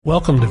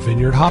Welcome to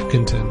Vineyard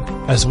Hopkinton.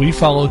 As we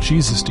follow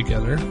Jesus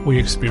together, we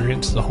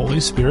experience the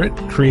Holy Spirit,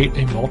 create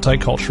a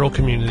multicultural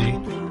community,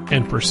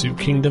 and pursue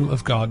Kingdom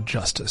of God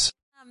justice.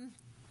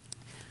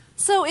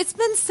 So it's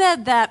been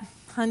said that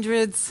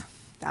hundreds,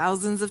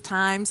 thousands of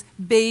times,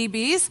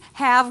 babies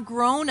have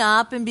grown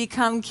up and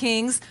become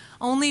kings.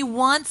 Only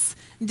once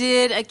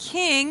did a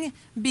king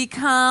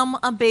become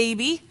a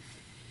baby.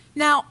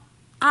 Now,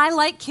 I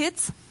like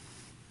kids.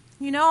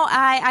 You know,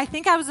 I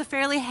think I was a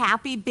fairly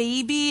happy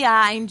baby.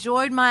 I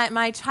enjoyed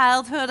my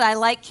childhood. I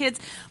like kids.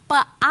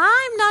 But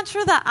I'm not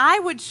sure that I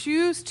would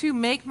choose to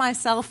make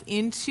myself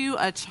into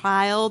a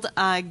child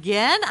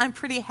again. I'm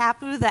pretty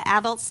happy with the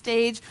adult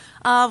stage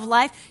of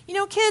life. You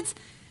know, kids,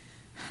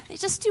 they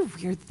just do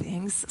weird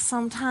things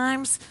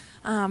sometimes.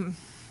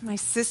 My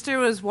sister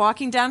was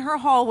walking down her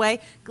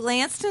hallway,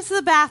 glanced into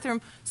the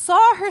bathroom,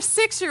 saw her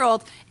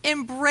 6-year-old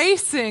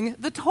embracing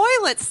the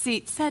toilet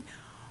seat, said,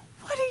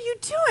 "What are you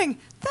doing?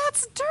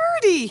 That's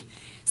dirty."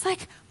 It's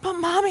like, "But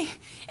Mommy,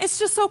 it's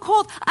just so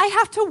cold. I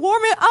have to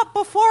warm it up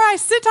before I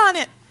sit on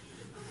it."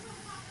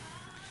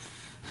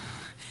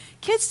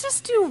 Kids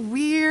just do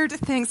weird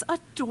things,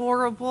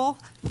 adorable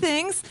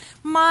things.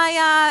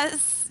 My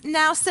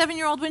now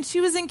 7-year-old, when she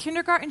was in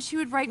kindergarten, she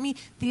would write me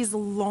these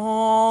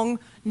long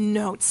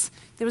notes.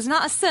 There was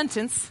not a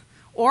sentence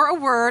or a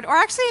word or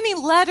actually any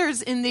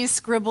letters in these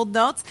scribbled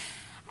notes.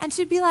 And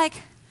she'd be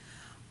like,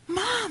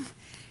 "Mom,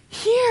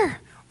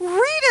 here,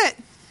 read it."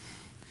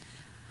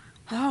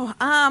 "Oh,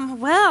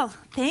 well,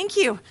 thank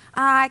you.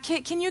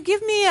 Can you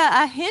give me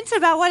a hint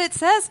about what it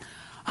says?"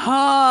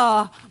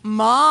 "Oh,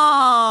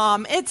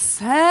 Mom, it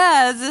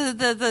says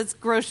the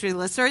grocery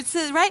list, or it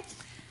says," right?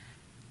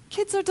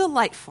 Kids are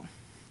delightful.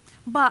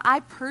 But I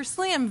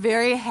personally am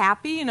very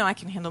happy. You know, I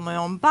can handle my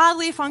own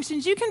bodily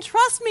functions. You can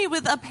trust me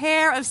with a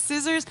pair of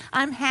scissors.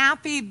 I'm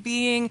happy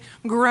being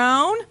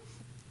grown.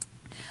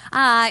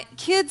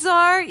 Kids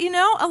are, you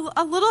know,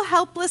 a little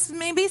helpless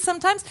maybe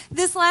sometimes.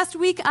 This last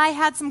week I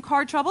had some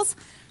car troubles,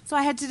 so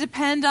I had to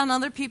depend on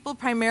other people,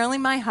 primarily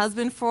my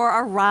husband, for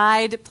a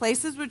ride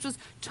places, which was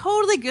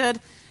totally good,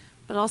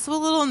 but also a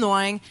little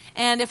annoying.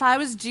 And if I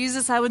was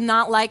Jesus, I would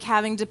not like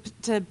having to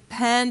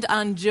depend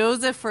on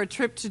Joseph for a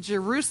trip to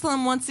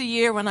Jerusalem once a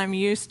year when I'm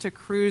used to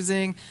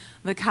cruising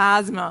the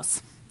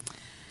cosmos.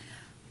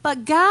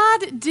 But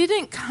God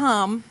didn't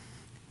come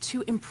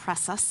to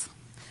impress us.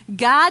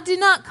 God did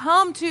not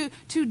come to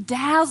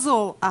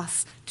dazzle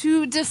us,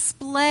 to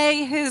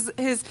display his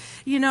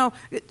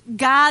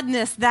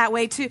godness that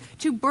way,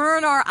 to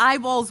burn our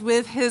eyeballs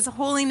with his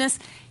holiness.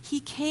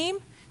 He came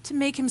to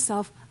make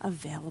himself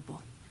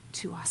available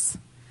to us,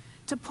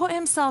 to put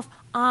himself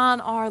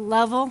on our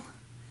level,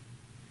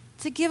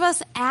 to give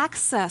us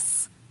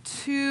access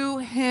to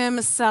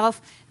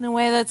himself in a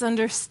way that's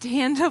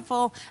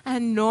understandable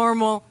and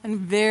normal and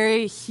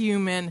very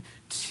human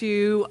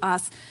to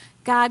us.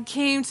 God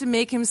came to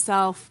make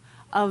himself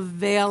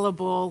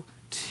available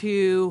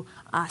to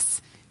us.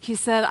 He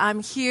said,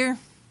 "I'm here.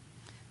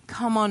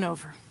 Come on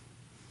over."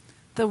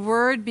 The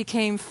Word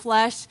became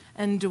flesh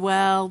and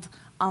dwelled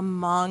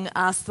among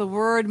us. The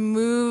Word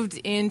moved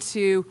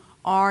into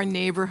our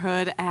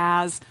neighborhood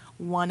as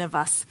one of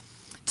us.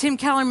 Tim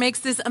Keller makes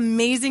this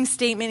amazing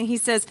statement. He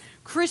says,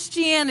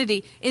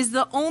 "Christianity is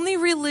the only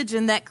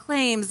religion that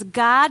claims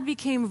God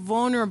became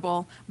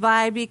vulnerable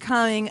by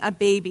becoming a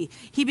baby.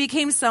 He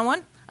became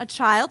someone, a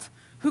child,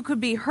 who could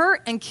be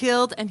hurt and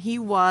killed, and he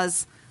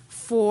was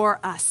for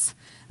us."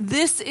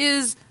 This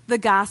is the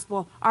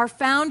gospel. Our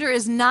founder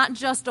is not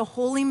just a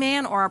holy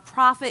man or a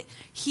prophet.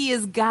 He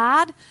is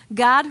God,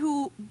 God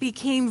who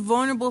became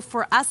vulnerable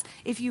for us.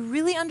 If you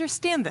really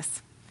understand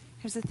this,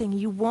 here's the thing.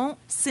 You won't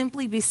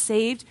simply be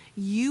saved.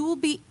 You will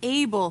be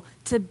able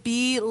to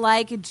be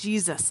like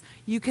Jesus.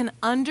 You can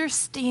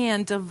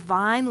understand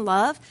divine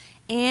love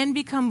and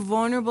become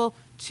vulnerable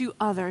to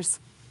others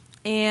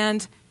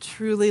and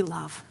truly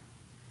love.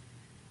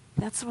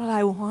 That's what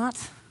I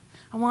want.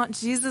 I want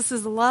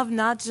Jesus' love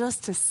not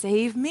just to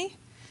save me,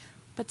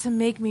 but to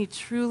make me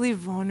truly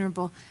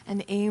vulnerable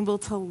and able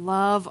to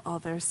love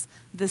others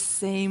the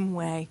same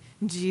way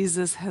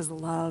Jesus has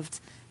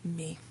loved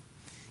me.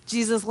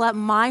 Jesus, let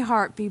my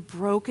heart be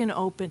broken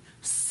open,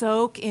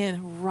 soak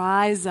in,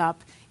 rise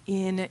up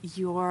in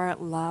your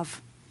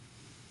love.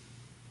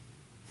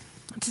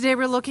 Today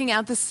we're looking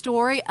at the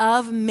story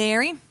of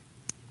Mary.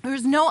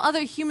 There's no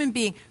other human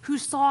being who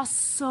saw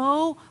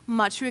so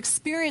much, who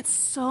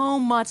experienced so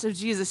much of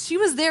Jesus. She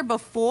was there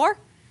before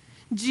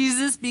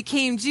Jesus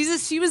became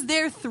Jesus. She was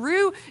there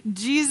through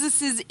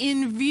Jesus'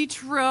 in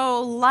vitro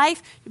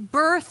life,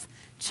 birth,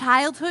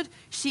 childhood.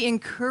 She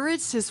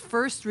encouraged his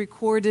first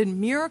recorded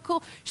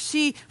miracle.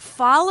 She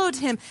followed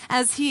him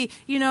as he,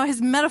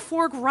 his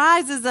metaphoric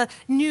rise as a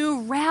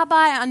new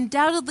rabbi,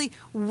 undoubtedly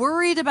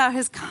worried about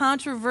his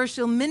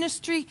controversial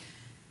ministry.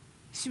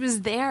 She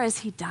was there as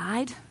he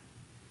died.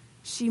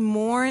 She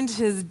mourned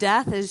his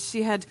death as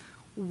she had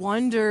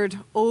wondered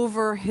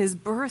over his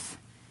birth.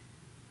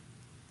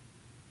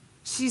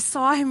 She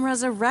saw him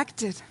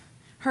resurrected,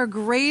 her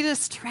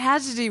greatest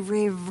tragedy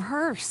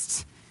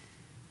reversed.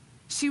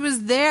 She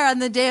was there on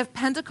the day of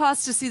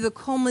Pentecost to see the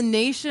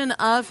culmination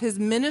of his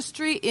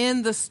ministry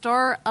in the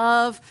start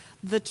of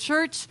the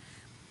church.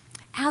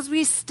 As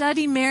we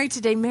study Mary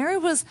today, Mary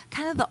was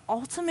kind of the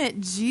ultimate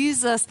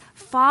Jesus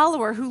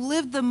follower who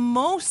lived the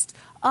most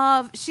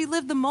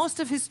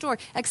of his story,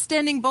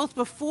 extending both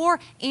before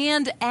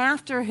and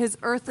after his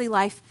earthly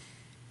life.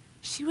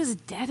 She was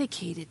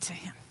dedicated to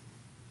him.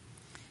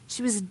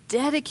 She was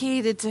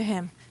dedicated to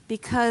him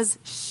because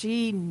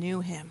she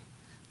knew him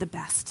the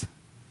best.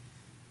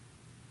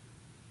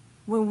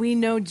 When we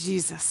know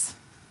Jesus,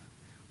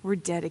 we're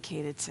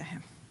dedicated to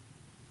him.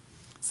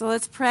 So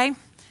let's pray,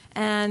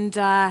 and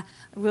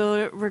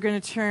we're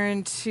going to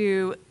turn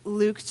to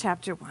Luke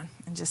chapter 1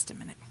 in just a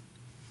minute.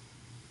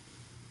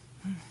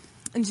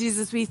 And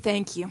Jesus, we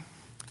thank you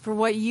for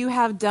what you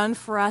have done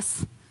for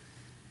us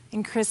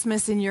in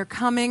Christmas, in your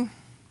coming.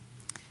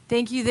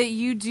 Thank you that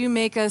you do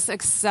make us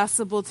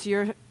accessible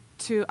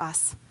to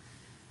us.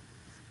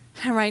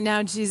 And right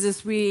now,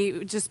 Jesus,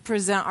 we just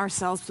present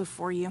ourselves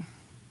before you.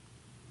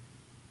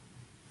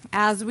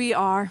 As we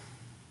are,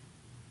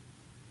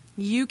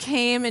 you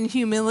came in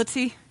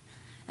humility,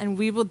 and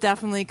we will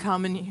definitely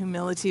come in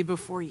humility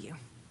before you.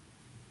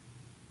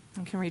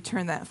 And can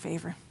return that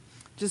favor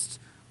just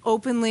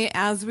openly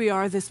as we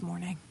are this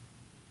morning.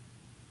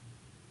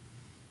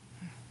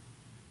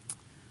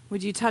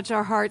 Would you touch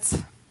our hearts,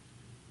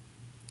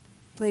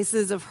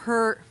 places of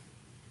hurt,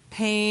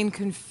 pain,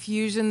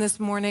 confusion this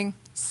morning,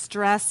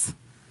 stress,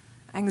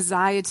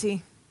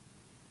 anxiety?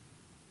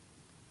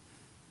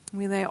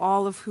 We lay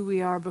all of who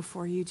we are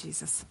before you,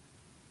 Jesus.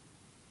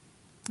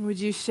 Would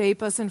you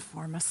shape us and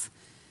form us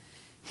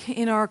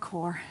in our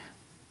core,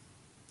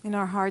 in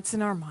our hearts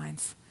and our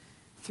minds,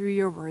 through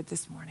your word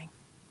this morning.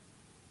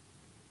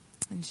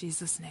 In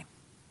Jesus' name,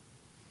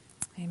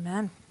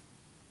 amen.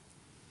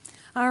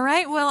 All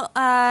right, well,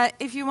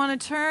 if you want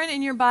to turn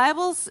in your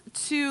Bibles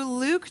to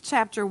Luke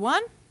chapter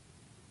 1.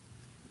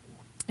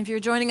 If you're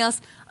joining us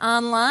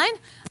online,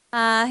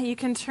 you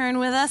can turn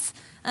with us.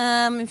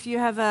 If you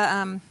have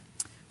a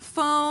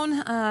phone,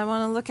 I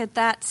want to look at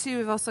that too.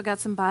 We've also got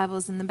some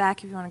Bibles in the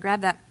back if you want to grab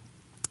that.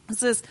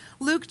 This is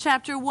Luke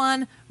chapter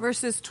 1,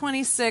 verses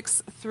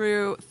 26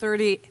 through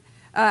 38.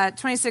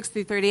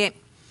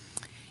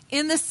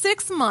 In the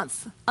 6th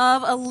month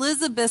of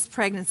Elizabeth's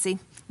pregnancy,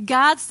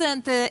 God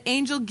sent the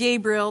angel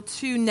Gabriel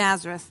to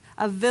Nazareth,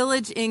 a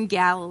village in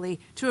Galilee,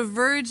 to a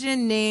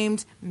virgin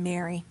named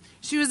Mary.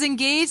 She was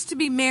engaged to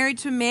be married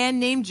to a man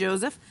named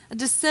Joseph, a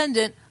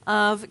descendant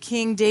of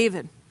King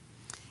David.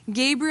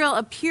 Gabriel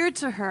appeared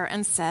to her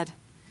and said,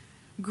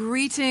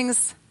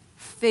 "Greetings,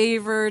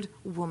 favored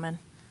woman.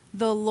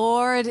 The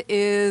Lord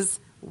is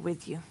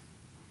with you."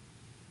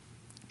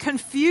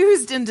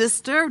 Confused and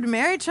disturbed,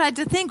 Mary tried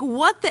to think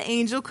what the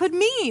angel could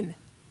mean.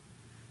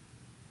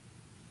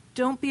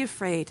 "Don't be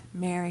afraid,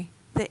 Mary,"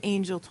 the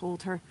angel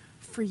told her,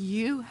 "for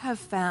you have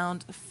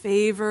found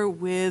favor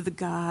with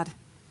God.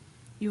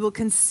 You will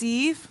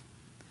conceive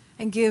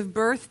and give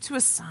birth to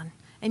a son,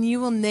 and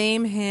you will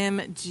name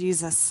him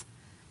Jesus.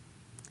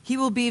 He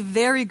will be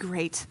very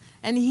great,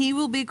 and he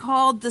will be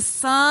called the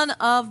Son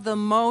of the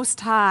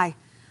Most High.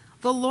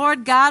 The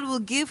Lord God will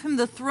give him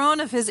the throne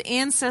of his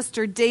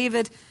ancestor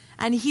David,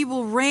 and he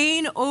will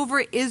reign over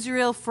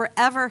Israel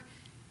forever.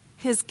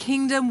 His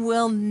kingdom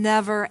will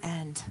never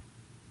end."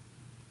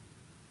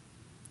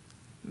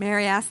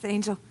 Mary asked the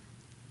angel,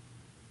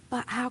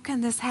 "But how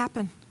can this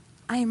happen?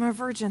 I am a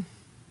virgin."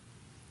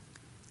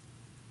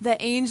 The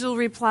angel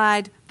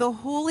replied, "The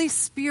Holy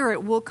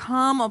Spirit will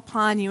come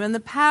upon you, and the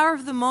power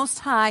of the Most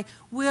High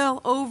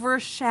will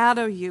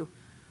overshadow you.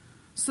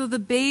 So the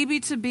baby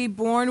to be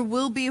born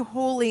will be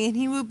holy, and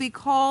he will be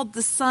called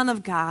the Son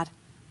of God.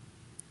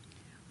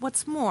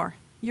 What's more,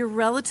 your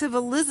relative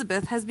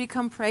Elizabeth has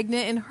become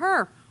pregnant in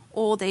her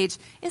old age."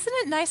 Isn't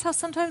it nice how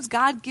sometimes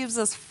God gives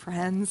us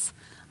friends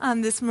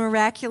on this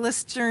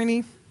miraculous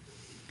journey?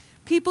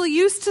 "People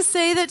used to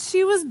say that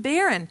she was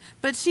barren,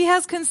 but she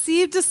has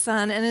conceived a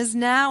son and is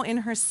now in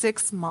her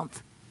 6th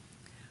month.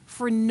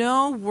 For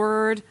no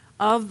word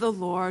of the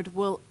Lord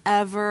will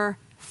ever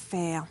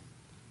fail."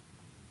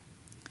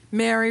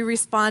 Mary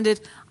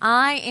responded,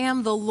 "I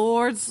am the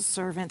Lord's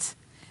servant.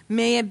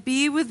 May it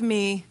be with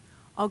me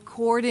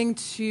according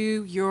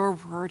to your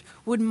word."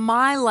 Would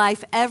my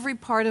life, every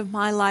part of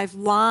my life,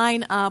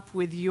 line up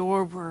with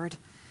your word?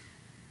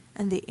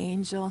 And the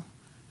angel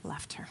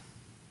left her.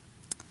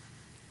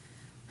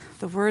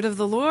 The word of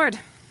the Lord.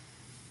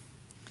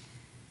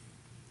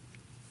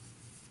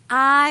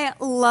 I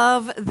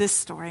love this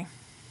story.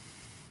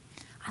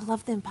 I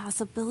love the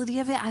impossibility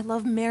of it. I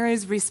love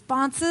Mary's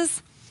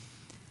responses.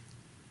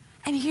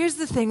 And here's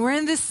the thing. We're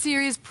in this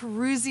series,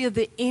 Perusia,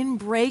 the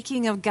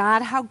inbreaking of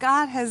God, how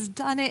God has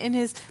done it in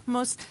his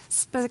most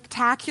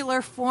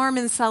spectacular form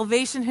in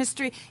salvation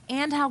history,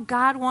 and how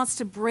God wants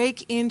to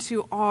break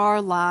into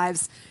our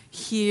lives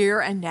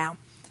here and now.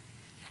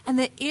 And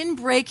the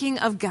inbreaking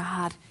of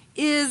God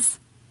is,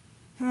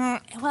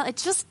 well, it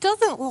just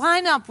doesn't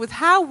line up with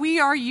how we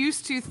are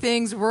used to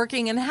things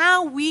working and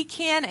how we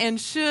can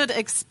and should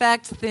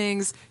expect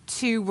things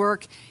to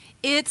work.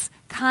 It's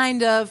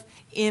kind of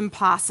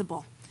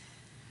impossible.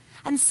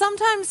 And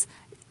sometimes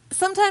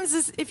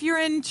if you're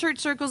in church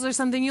circles or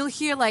something, you'll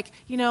hear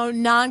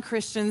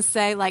non-Christians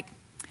say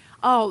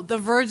oh, the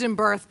virgin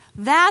birth,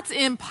 that's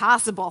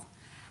impossible.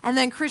 And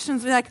then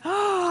Christians will be like,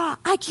 oh,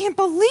 I can't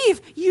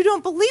believe you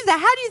don't believe that.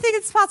 How do you think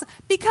it's possible?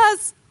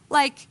 Because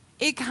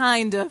it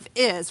kind of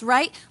is,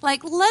 right?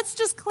 Let's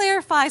just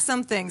clarify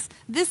some things.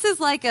 This is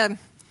like a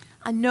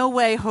no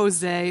way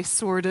Jose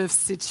sort of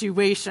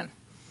situation.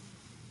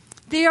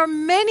 There are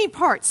many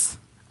parts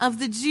of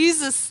the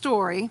Jesus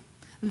story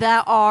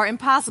that are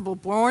impossible.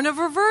 Born of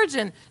a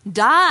virgin,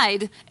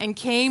 died, and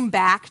came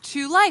back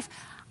to life.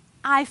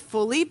 I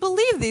fully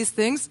believe these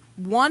things,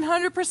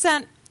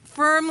 100%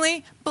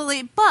 firmly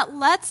believe. But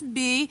let's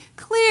be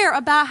clear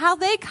about how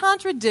they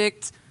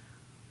contradict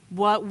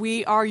what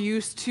we are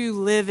used to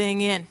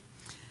living in.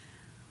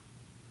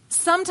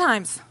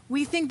 Sometimes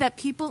we think that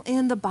people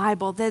in the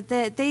Bible, that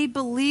they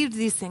believed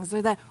these things,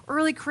 or that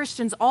early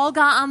Christians all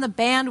got on the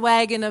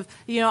bandwagon of,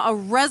 a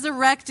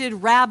resurrected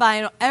rabbi,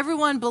 and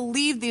everyone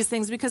believed these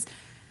things because,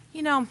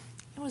 it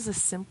was a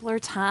simpler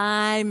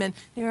time, and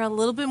they were a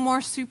little bit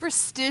more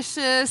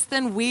superstitious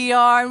than we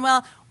are,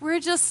 and we're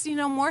just,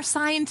 more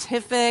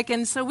scientific,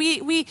 and so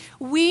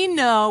we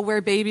know where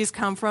babies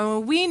come from,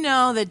 and we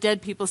know that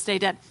dead people stay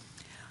dead.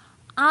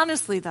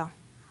 Honestly,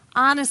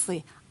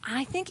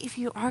 I think if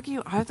you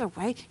argue either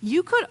way,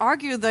 you could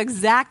argue the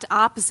exact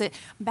opposite.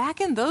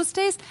 Back in those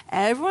days,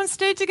 everyone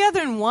stayed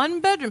together in one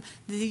bedroom.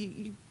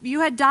 You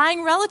had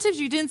dying relatives.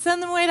 You didn't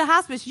send them away to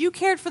hospice. You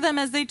cared for them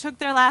as they took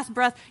their last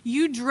breath.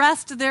 You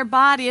dressed their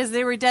body as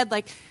they were dead.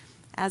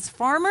 As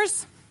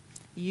farmers,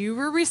 you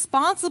were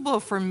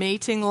responsible for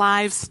mating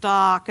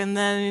livestock and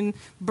then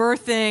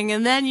birthing,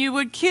 and then you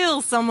would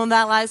kill someone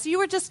that live. So you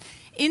were just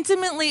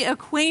intimately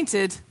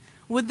acquainted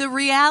with the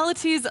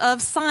realities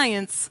of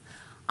science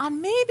on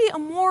maybe a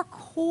more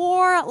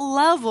core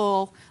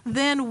level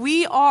than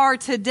we are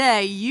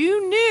today.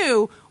 You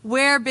knew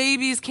where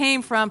babies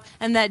came from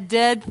and that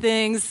dead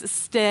things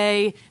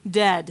stay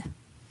dead.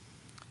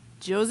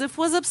 Joseph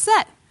was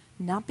upset,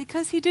 not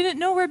because he didn't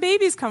know where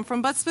babies come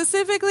from, but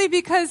specifically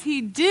because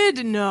he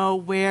did know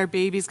where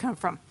babies come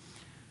from.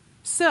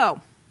 So,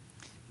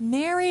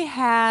 Mary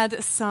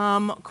had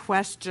some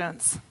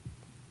questions,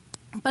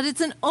 but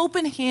it's an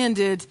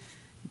open-handed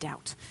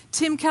doubt.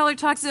 Tim Keller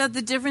talks about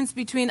the difference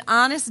between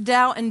honest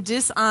doubt and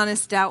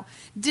dishonest doubt.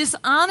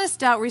 Dishonest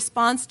doubt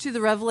responds to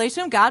the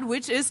revelation of God,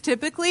 which is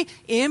typically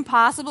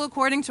impossible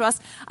according to us.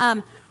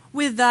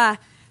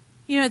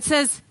 It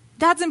says,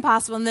 that's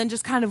impossible, and then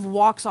just kind of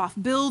walks off,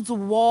 builds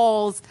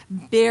walls,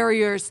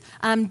 barriers.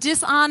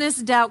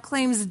 Dishonest doubt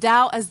claims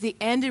doubt as the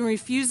end and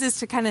refuses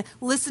to kind of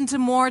listen to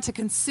more, to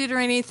consider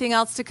anything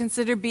else, to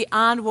consider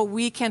beyond what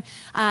we can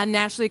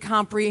naturally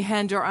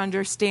comprehend or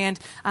understand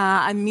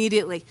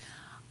immediately.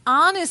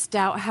 Honest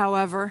doubt,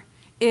 however,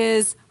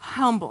 is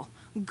humble.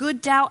 Good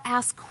doubt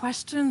asks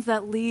questions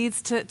that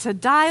leads to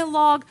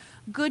dialogue.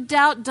 Good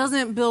doubt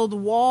doesn't build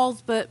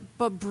walls, but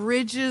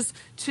bridges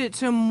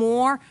to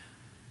more.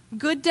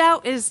 Good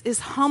doubt is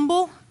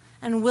humble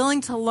and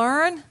willing to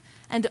learn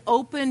and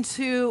open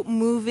to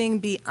moving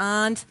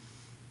beyond.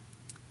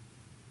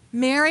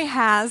 Mary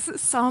has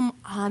some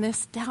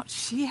honest doubt.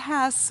 She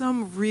has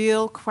some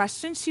real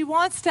questions she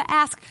wants to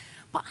ask.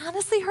 But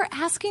honestly, her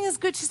asking is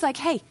good. She's like,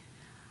 hey,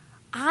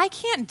 I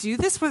can't do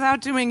this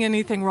without doing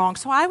anything wrong.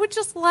 So I would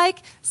just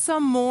like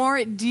some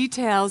more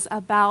details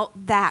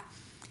about that.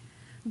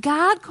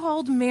 God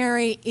called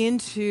Mary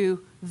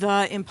into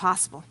the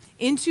impossible,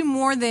 into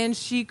more than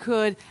she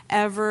could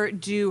ever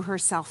do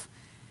herself.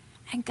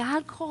 And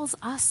God calls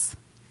us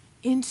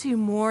into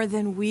more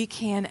than we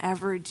can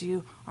ever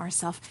do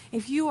ourselves.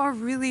 If you are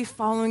really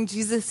following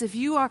Jesus, if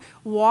you are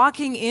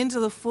walking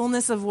into the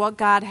fullness of what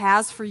God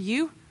has for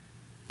you,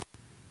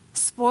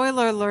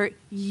 spoiler alert,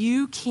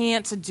 you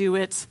can't do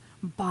it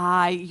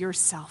by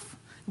yourself.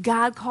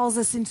 God calls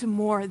us into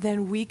more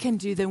than we can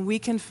do, than we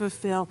can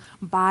fulfill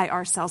by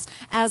ourselves.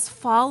 As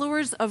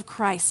followers of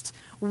Christ,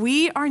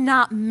 we are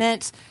not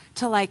meant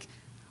to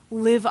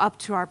live up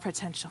to our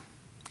potential.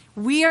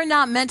 We are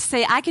not meant to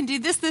say, I can do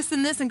this, this,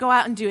 and this, and go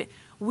out and do it.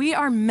 We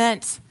are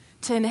meant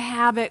to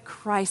inhabit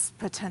Christ's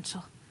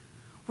potential.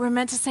 We're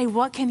meant to say,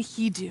 what can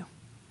he do?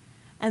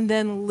 And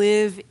then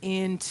live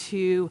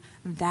into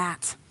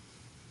that.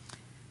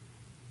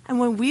 And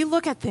when we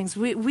look at things,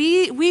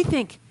 we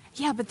think,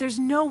 yeah, but there's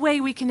no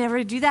way we can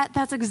ever do that.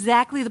 That's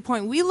exactly the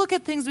point. We look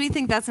at things, we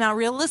think that's not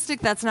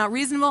realistic, that's not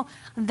reasonable.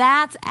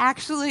 That's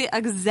actually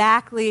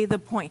exactly the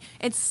point.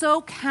 It's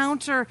so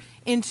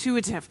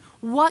counterintuitive.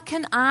 What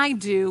can I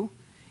do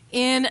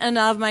in and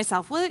of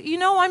myself? Well,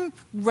 I'm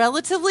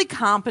relatively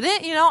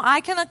competent.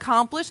 I can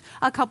accomplish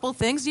a couple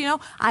things.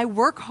 I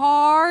work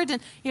hard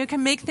and,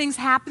 can make things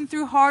happen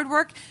through hard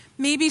work.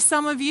 Maybe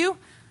some of you,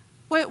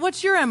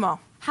 what's your MO?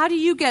 How do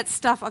you get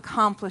stuff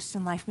accomplished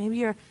in life? Maybe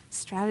you're a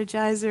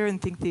strategizer and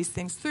think these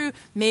things through.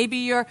 Maybe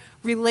you're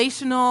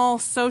relational,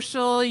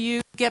 social,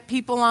 you get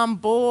people on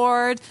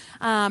board.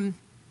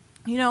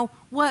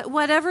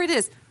 Whatever it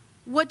is.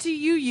 What do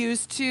you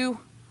use to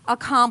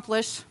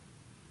accomplish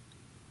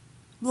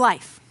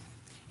life?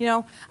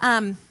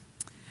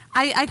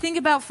 I think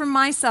about for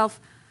myself,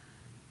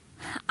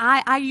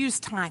 I use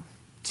time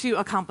to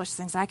accomplish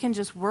things. I can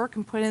just work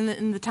and put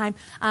in the time.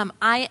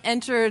 I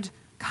entered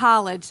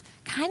college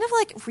kind of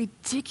like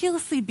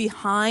ridiculously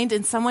behind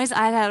in some ways.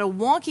 I had a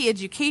wonky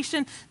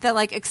education that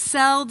like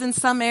excelled in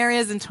some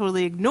areas and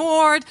totally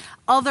ignored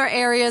other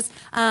areas.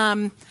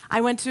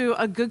 I went to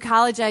a good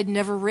college. I had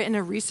never written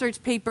a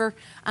research paper.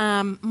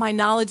 My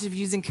knowledge of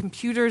using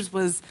computers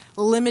was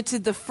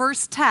limited. The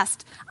first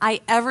test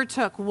I ever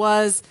took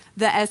was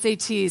the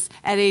SATs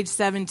at age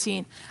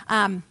 17.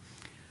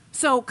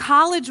 So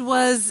college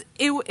was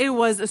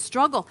a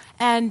struggle.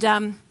 And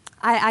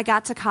I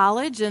got to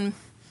college and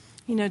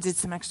did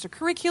some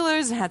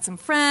extracurriculars, had some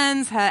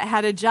friends,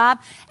 had a job,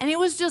 and it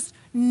was just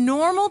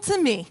normal to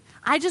me.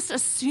 I just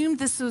assumed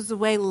this was the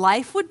way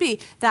life would be,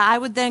 that I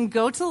would then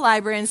go to the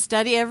library and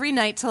study every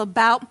night till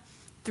about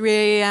 3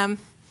 a.m.,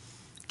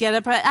 get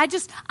up.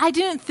 I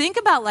didn't think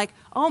about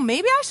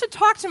maybe I should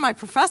talk to my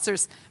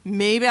professors.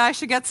 Maybe I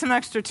should get some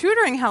extra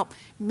tutoring help.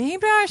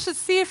 Maybe I should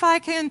see if I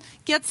can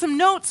get some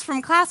notes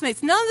from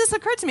classmates. None of this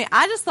occurred to me.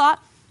 I just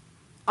thought,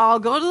 I'll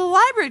go to the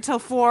library till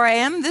 4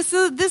 a.m. This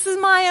is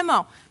my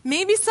MO.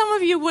 Maybe some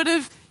of you would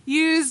have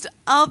used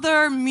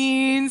other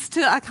means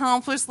to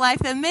accomplish life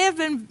that may have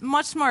been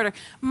much smarter.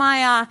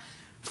 My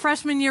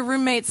freshman year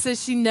roommate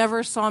says she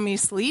never saw me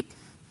sleep,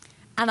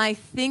 and I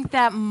think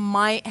that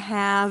might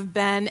have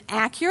been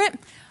accurate.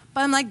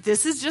 But I'm like,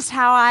 this is just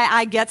how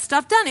I get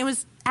stuff done. It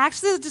was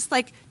actually just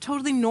like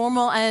totally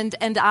normal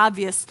and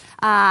obvious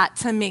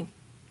to me.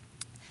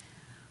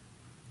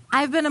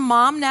 I've been a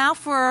mom now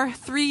for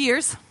 3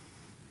 years.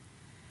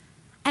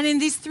 And in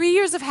these 3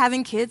 years of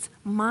having kids,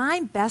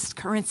 my best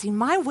currency,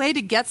 my way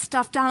to get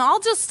stuff done, I'll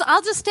just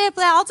stay up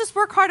late, I'll just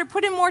work harder,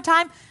 put in more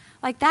time,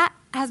 that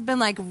has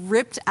been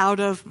ripped out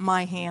of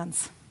my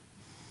hands.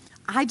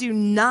 I do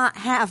not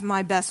have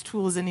my best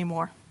tools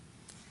anymore.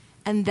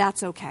 And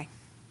that's okay.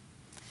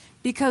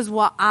 Because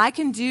what I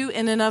can do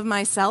in and of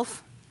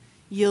myself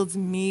yields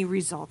me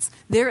results.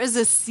 There is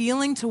a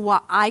ceiling to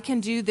what I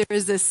can do. There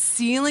is a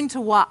ceiling to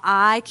what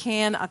I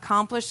can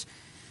accomplish.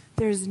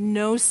 There's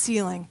no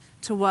ceiling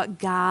to what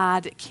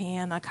God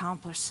can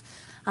accomplish.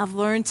 I've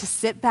learned to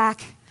sit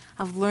back.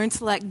 I've learned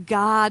to let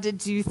God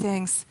do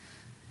things.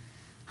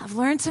 I've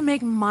learned to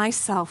make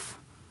myself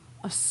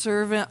a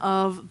servant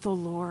of the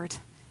Lord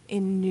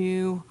in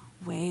new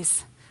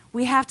ways.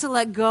 We have to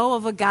let go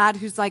of a God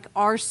who's like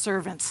our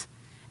servant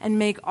and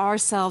make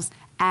ourselves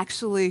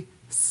actually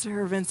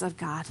servants of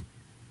God,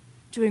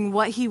 doing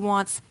what he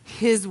wants,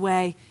 his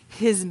way,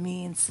 his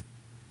means,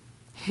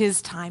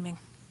 his timing.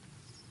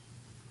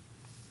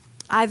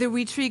 Either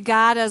we treat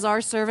God as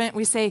our servant,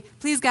 we say,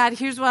 please God,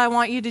 here's what I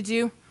want you to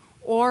do,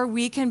 or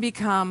we can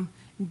become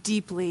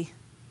deeply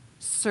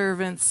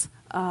servants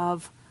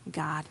of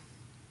God.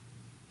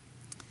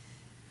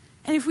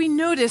 And if we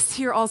notice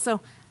here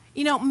also,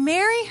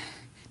 Mary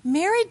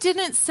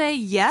didn't say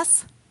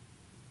yes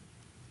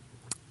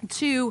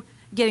to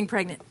getting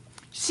pregnant.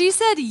 She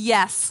said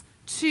yes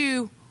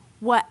to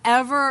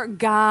whatever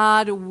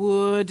God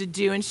would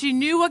do. And she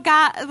knew what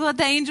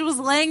the angel was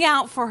laying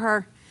out for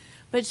her.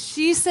 But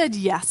she said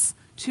yes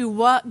to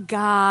what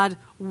God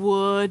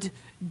would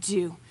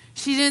do.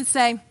 She didn't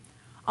say,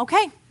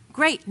 okay,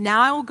 great, now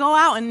I will go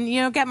out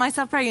and, get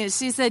myself pregnant.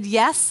 She said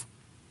yes.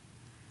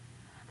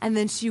 And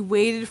then she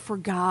waited for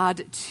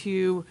God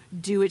to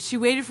do it. She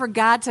waited for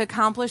God to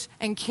accomplish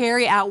and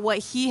carry out what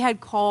he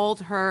had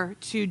called her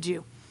to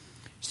do.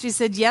 She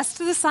said yes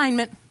to the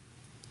assignment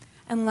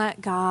and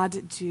let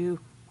God do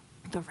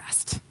the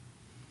rest.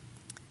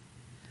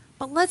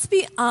 But let's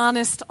be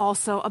honest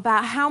also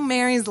about how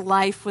Mary's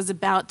life was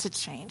about to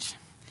change.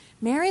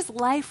 Mary's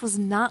life was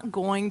not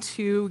going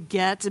to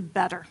get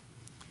better.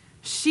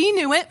 She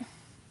knew it.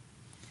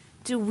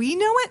 Do we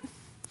know it?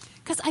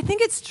 Because I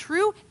think it's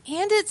true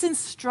and it's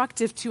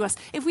instructive to us.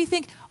 If we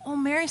think, oh,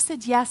 Mary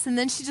said yes, and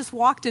then she just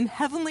walked in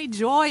heavenly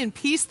joy and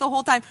peace the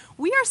whole time,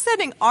 we are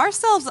setting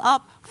ourselves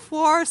up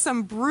for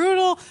some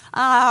brutal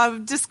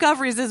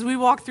discoveries as we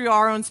walk through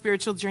our own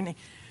spiritual journey.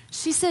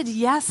 She said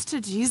yes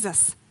to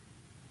Jesus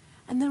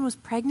and then was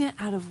pregnant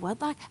out of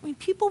wedlock. I mean,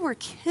 people were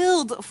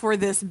killed for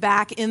this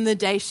back in the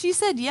day. She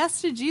said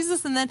yes to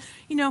Jesus and then,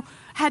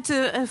 had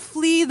to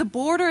flee the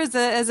border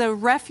as a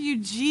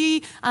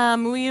refugee,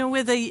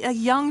 with a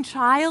young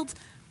child.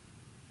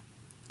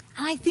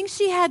 And I think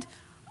she had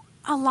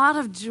a lot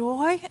of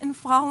joy in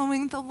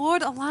following the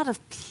Lord, a lot of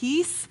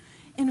peace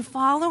in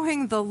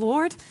following the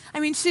Lord.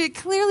 I mean, it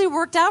clearly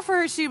worked out for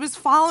her. She was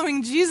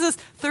following Jesus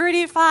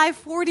 35,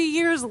 40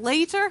 years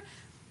later.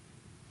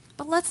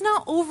 But let's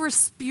not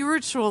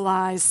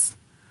over-spiritualize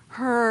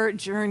her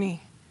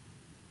journey.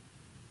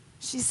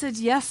 She said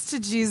yes to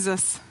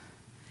Jesus,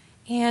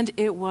 and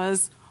it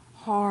was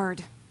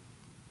hard.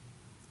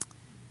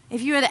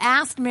 If you had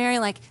asked Mary,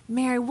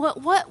 Mary,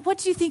 what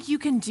do you think you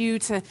can do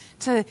to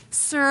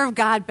serve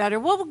God better?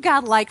 What would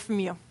God like from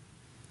you?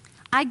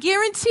 I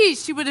guarantee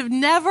she would have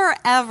never,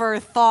 ever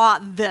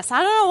thought this.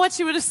 I don't know what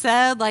she would have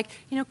said, like,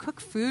 cook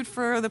food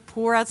for the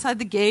poor outside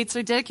the gates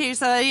or dedicate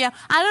yourself. I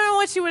don't know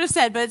what she would have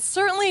said, but it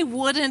certainly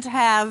wouldn't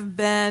have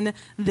been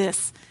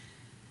this.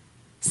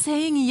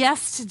 Saying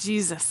yes to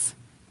Jesus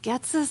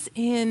gets us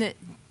in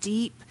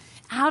deep,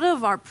 out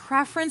of our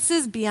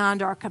preferences,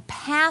 beyond our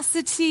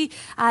capacity,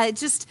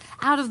 just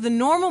out of the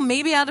normal,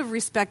 maybe out of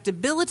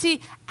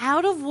respectability,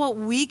 out of what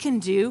we can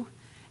do,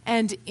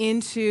 and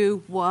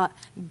into what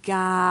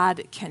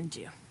God can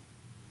do.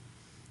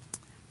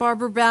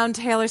 Barbara Brown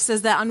Taylor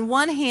says that on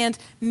one hand,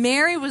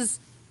 Mary was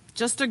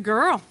just a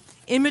girl,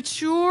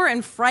 immature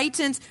and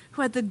frightened,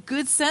 who had the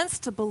good sense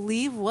to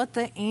believe what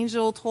the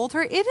angel told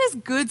her. It is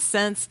good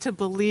sense to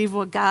believe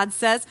what God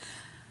says.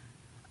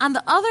 On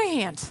the other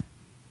hand,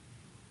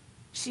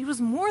 she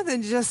was more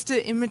than just an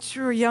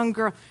immature young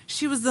girl.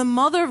 She was the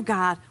mother of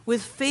God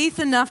with faith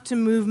enough to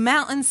move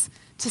mountains,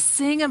 to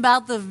sing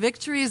about the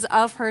victories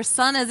of her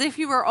son as if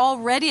he were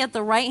already at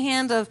the right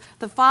hand of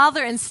the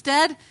Father,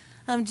 instead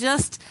of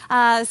just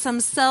some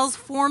cells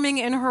forming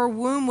in her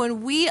womb.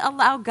 When we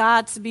allow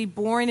God to be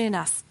born in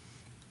us,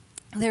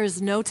 there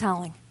is no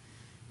telling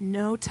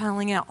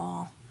at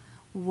all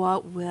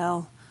what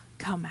will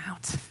come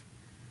out.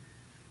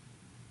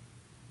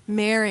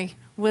 Mary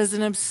was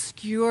an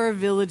obscure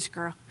village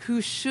girl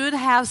who should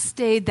have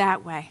stayed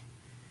that way,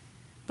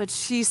 but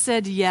she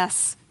said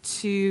yes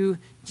to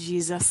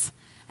Jesus.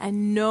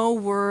 And no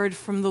word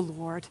from the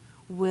Lord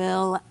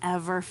will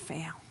ever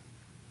fail.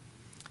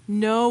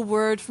 No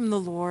word from the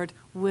Lord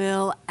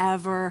will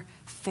ever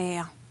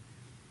fail.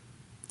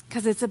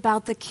 Because it's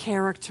about the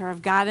character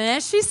of God. And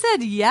as she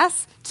said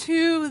yes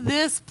to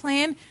this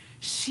plan,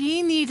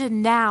 she needed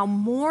now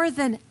more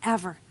than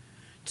ever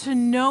to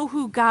know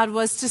who God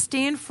was, to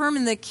stand firm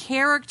in the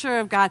character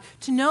of God,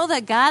 to know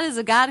that God is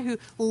a God who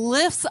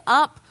lifts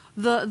up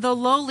the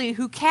lowly,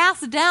 who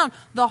casts down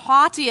the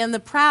haughty and the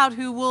proud,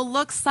 who will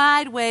look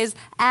sideways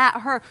at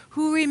her,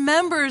 who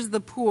remembers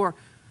the poor,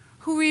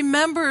 who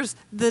remembers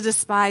the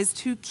despised,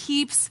 who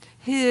keeps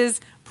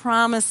his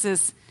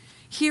promises.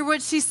 Hear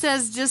what she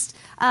says just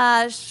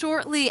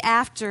shortly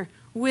after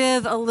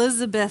with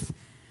Elizabeth.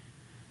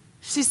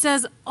 She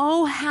says,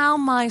 "Oh, how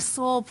my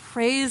soul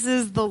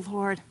praises the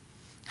Lord,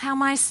 how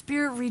my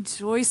spirit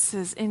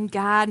rejoices in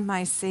God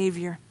my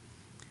Savior,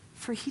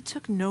 for he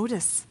took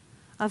notice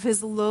of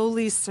his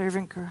lowly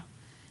servant girl.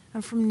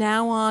 And from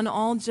now on,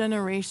 all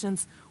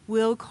generations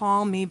will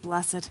call me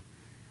blessed.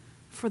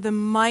 For the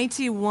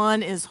mighty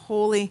one is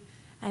holy,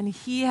 and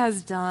he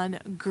has done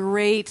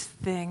great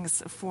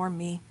things for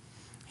me.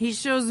 He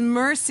shows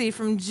mercy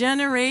from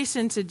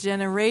generation to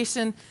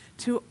generation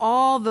to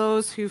all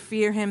those who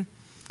fear him.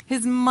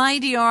 His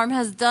mighty arm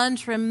has done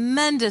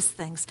tremendous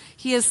things.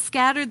 He has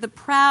scattered the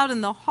proud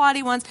and the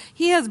haughty ones.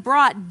 He has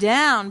brought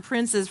down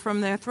princes from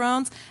their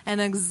thrones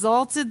and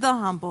exalted the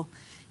humble.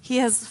 He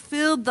has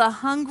filled the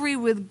hungry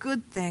with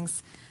good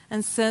things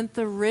and sent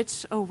the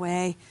rich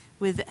away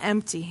with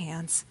empty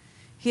hands.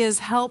 He has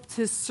helped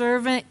his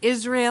servant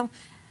Israel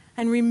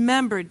and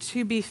remembered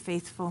to be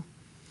faithful.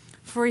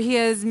 For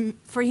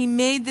he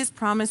made this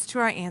promise to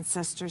our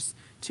ancestors,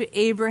 to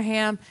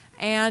Abraham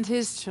and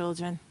his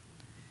children,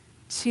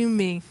 to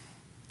me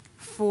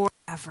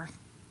forever."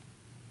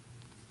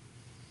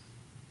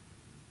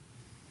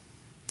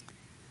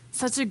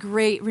 Such a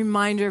great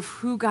reminder of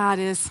who God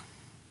is,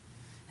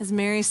 as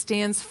Mary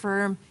stands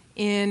firm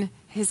in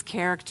his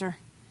character,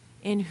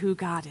 in who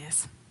God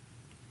is.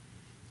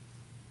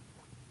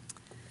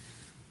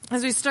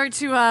 As we start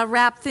to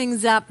wrap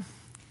things up,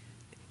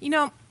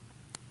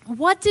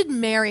 what did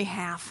Mary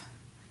have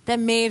that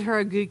made her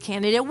a good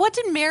candidate? What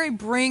did Mary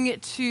bring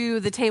to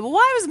the table?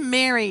 Why was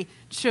Mary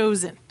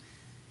chosen?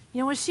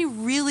 Was she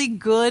really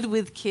good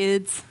with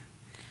kids?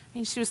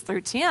 She was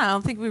 13. I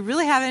don't think we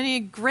really have any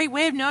great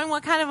way of knowing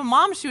what kind of a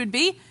mom she would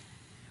be.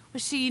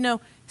 Was she,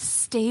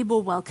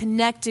 stable,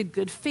 well-connected,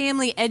 good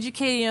family,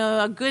 educated,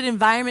 a good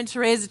environment to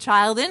raise a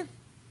child in?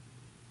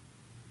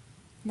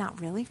 Not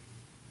really.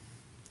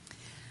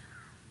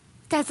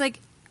 Guys,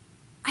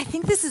 I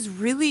think this is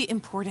really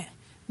important.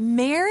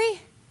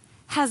 Mary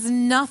has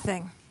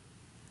nothing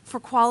for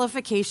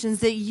qualifications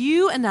that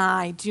you and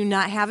I do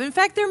not have. In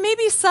fact, there may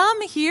be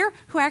some here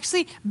who are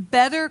actually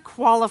better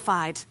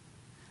qualified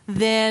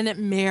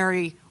than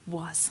Mary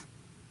was.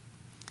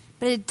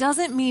 But it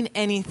doesn't mean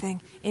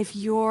anything if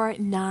you're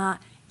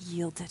not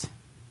yielded.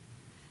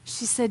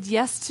 She said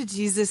yes to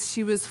Jesus.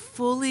 She was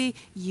fully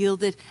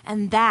yielded.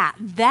 And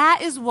that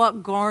is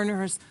what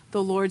garners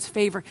the Lord's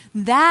favor.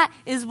 That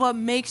is what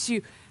makes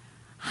you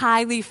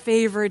highly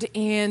favored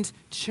and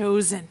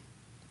chosen.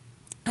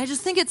 I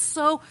just think it's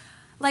so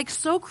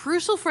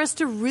crucial for us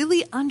to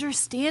really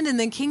understand in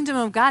the kingdom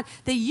of God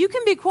that you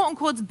can be quote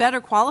unquote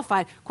better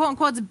qualified, quote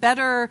unquote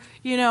better,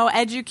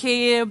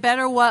 educated,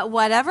 better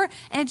whatever.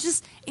 And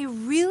it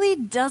really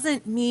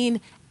doesn't mean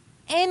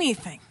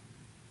anything.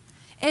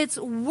 It's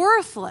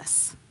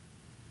worthless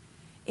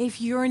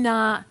if you're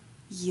not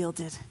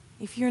yielded,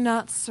 if you're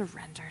not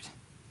surrendered.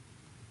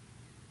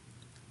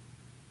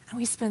 And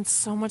we spend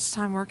so much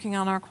time working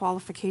on our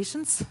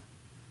qualifications.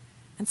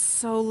 and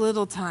so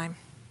little time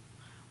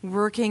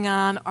working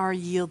on our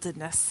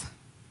yieldedness.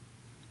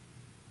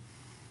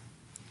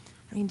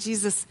 I mean,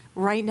 Jesus,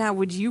 right now,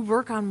 would you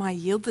work on my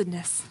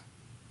yieldedness?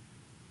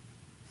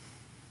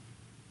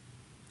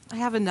 I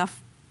have enough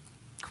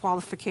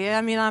qualification.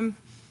 I mean, I'm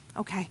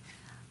okay.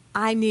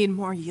 I need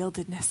more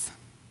yieldedness.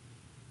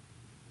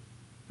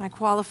 My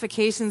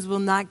qualifications will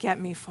not get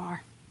me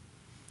far.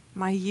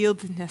 My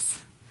yieldedness.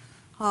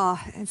 Oh,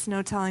 it's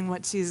no telling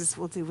what Jesus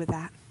will do with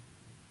that.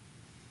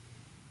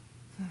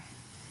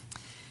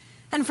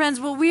 And friends,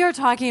 what we are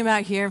talking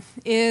about here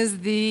is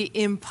the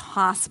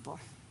impossible.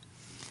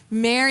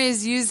 Mary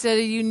is used at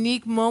a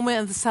unique moment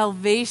of the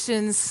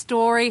salvation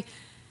story.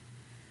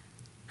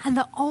 And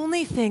the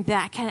only thing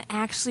that can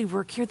actually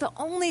work here, the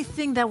only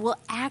thing that will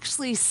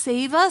actually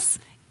save us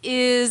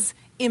is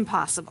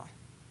impossible.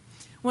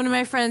 One of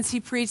my friends, he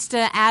preached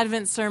an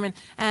Advent sermon,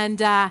 and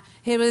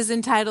it was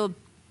entitled,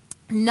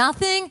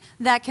 "Nothing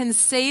That Can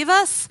Save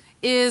Us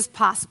is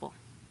Possible."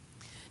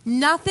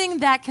 Nothing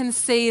that can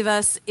save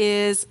us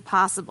is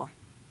possible.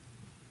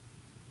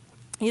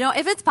 You know,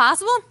 if it's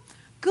possible,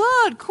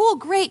 good, cool,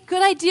 great,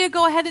 good idea,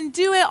 go ahead and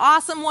do it,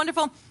 awesome,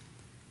 wonderful.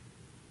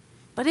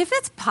 But if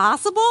it's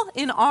possible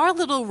in our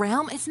little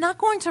realm, it's not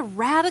going to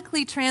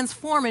radically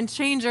transform and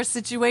change our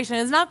situation.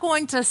 It's not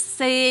going to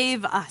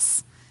save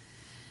us.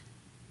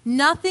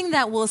 Nothing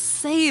that will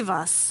save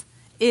us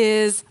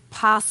is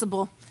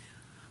possible.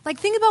 Like,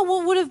 think about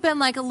what would have been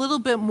like a little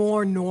bit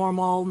more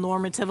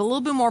normative, a little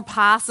bit more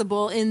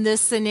possible in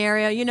this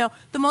scenario. You know,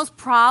 the most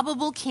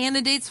probable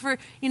candidates for,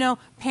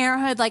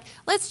 parenthood, like,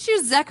 let's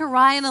choose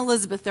Zechariah and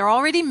Elizabeth. They're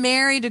already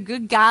married, a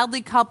good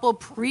godly couple,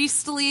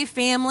 priestly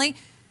family.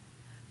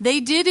 They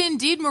did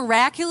indeed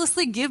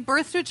miraculously give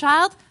birth to a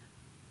child,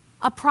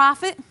 a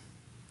prophet.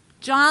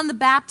 John the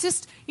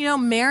Baptist,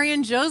 Mary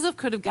and Joseph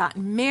could have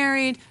gotten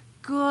married,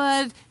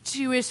 good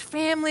Jewish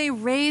family,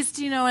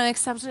 raised, and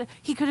accepted.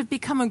 He could have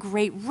become a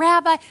great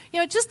rabbi.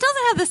 It just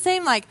doesn't have the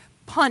same,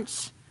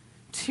 punch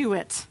to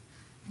it,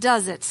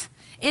 does it?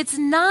 It's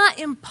not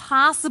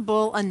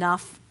impossible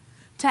enough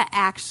to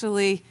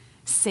actually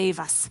save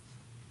us.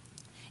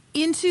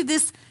 Into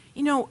this,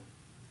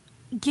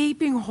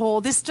 gaping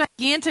hole, this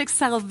gigantic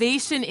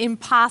salvation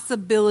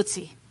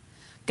impossibility,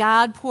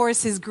 God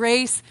pours his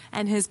grace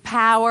and his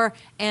power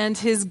and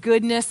his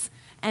goodness,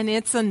 and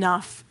it's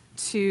enough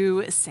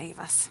to save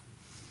us.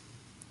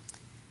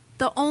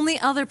 The only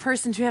other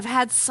person to have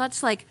had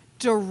such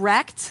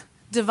direct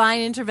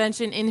divine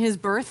intervention in his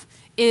birth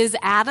is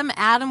Adam.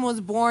 Adam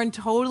was born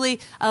totally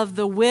of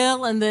the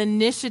will and the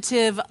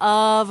initiative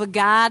of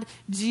God.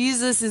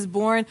 Jesus is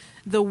born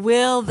the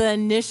will, the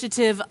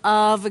initiative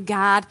of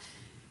God.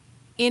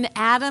 In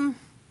Adam,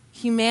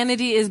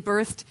 humanity is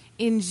birthed.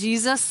 In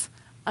Jesus,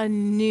 a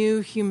new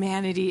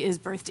humanity is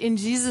birthed. In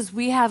Jesus,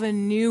 we have a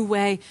new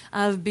way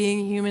of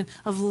being human,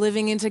 of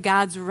living into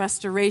God's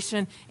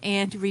restoration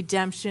and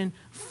redemption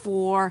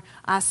for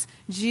us.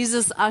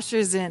 Jesus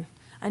ushers in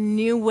a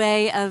new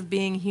way of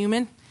being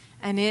human,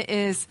 and it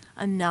is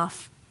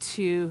enough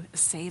to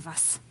save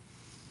us.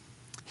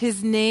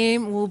 His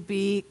name will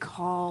be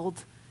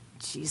called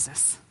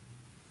Jesus.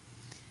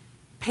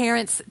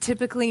 Parents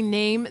typically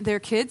name their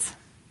kids.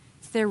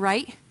 It's their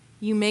right.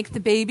 You make the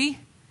baby.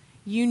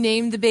 You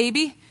name the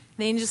baby.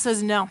 The angel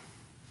says, no,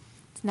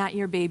 it's not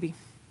your baby.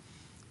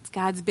 It's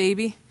God's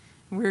baby.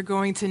 We're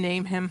going to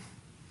name him.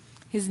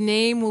 His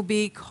name will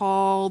be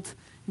called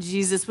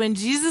Jesus. When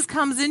Jesus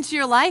comes into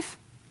your life,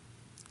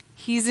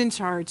 he's in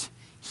charge.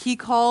 He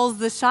calls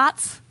the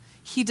shots.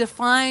 He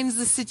defines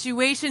the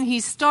situation. He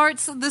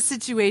starts the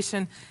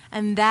situation.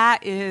 And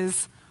that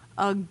is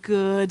a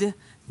good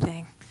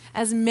thing.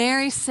 As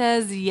Mary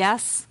says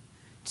yes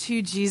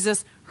to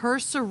Jesus, her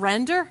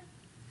surrender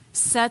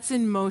sets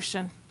in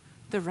motion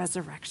the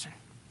resurrection.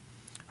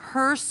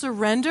 Her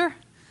surrender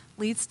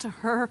leads to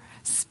her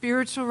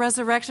spiritual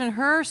resurrection.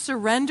 Her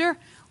surrender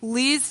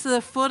leads to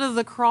the foot of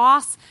the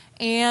cross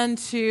and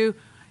to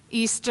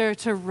Easter,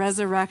 to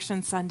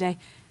Resurrection Sunday.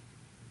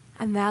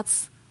 And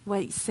that's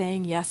what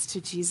saying yes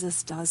to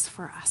Jesus does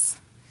for us.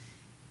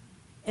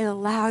 It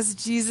allows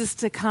Jesus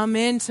to come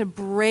in, to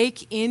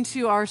break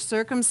into our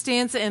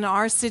circumstance and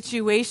our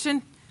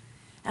situation.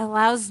 It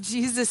allows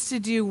Jesus to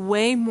do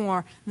way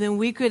more than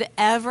we could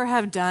ever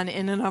have done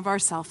in and of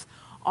ourselves.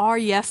 Our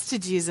yes to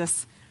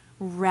Jesus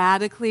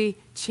radically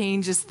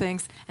changes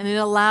things, and it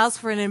allows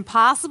for an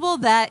impossible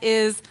that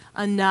is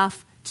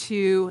enough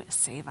to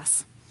save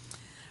us.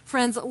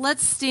 Friends,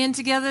 let's stand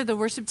together. The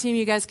worship team,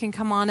 you guys can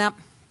come on up.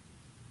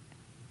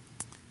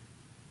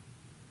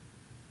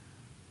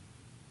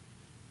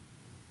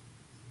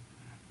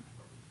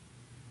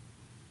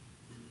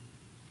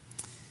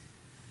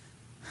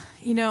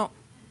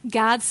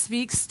 God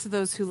speaks to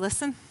those who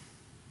listen.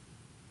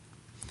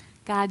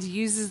 God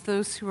uses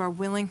those who are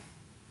willing.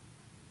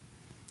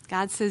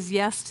 God says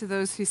yes to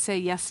those who say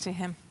yes to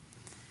him.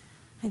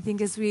 I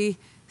think as we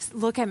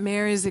look at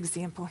Mary's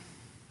example,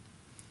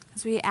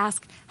 as we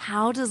ask,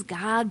 how does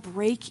God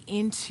break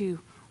into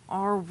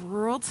our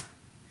world?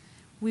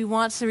 We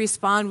want to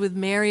respond with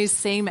Mary's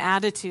same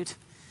attitude.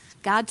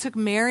 God took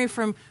Mary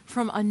from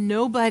a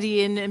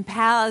nobody and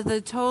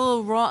the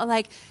total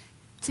wrong,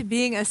 to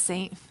being a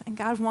saint. And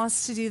God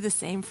wants to do the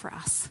same for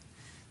us,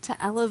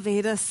 to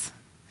elevate us,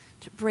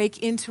 to break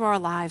into our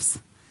lives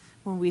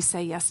when we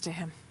say yes to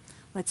him.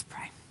 Let's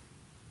pray.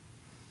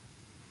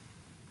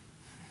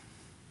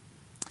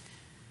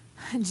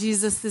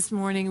 Jesus, this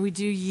morning we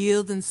do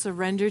yield and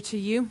surrender to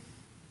you.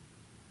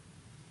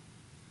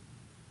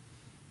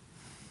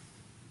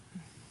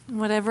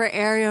 Whatever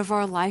area of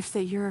our life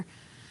that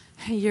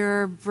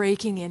you're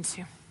breaking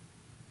into,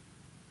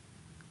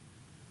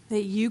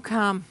 that you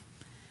come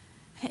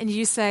and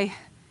you say,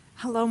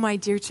 hello, my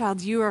dear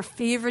child, you are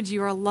favored,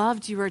 you are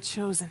loved, you are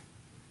chosen.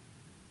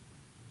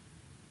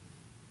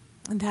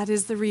 And that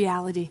is the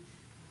reality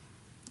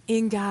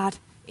in God,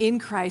 in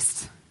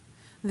Christ,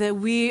 that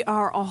we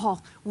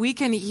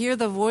can hear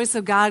the voice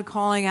of God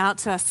calling out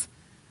to us.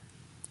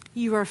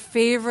 You are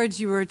favored,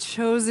 you are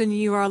chosen,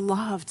 you are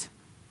loved.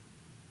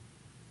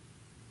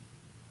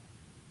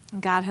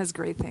 And God has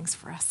great things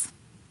for us.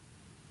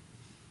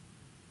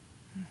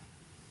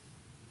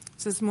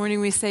 So this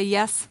morning we say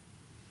yes,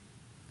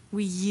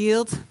 we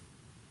yield,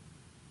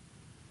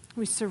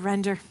 we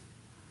surrender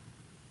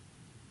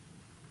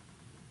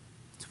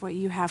to what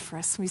you have for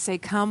us. We say,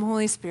 come,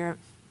 Holy Spirit,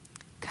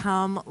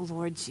 come,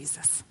 Lord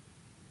Jesus.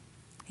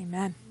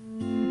 Amen.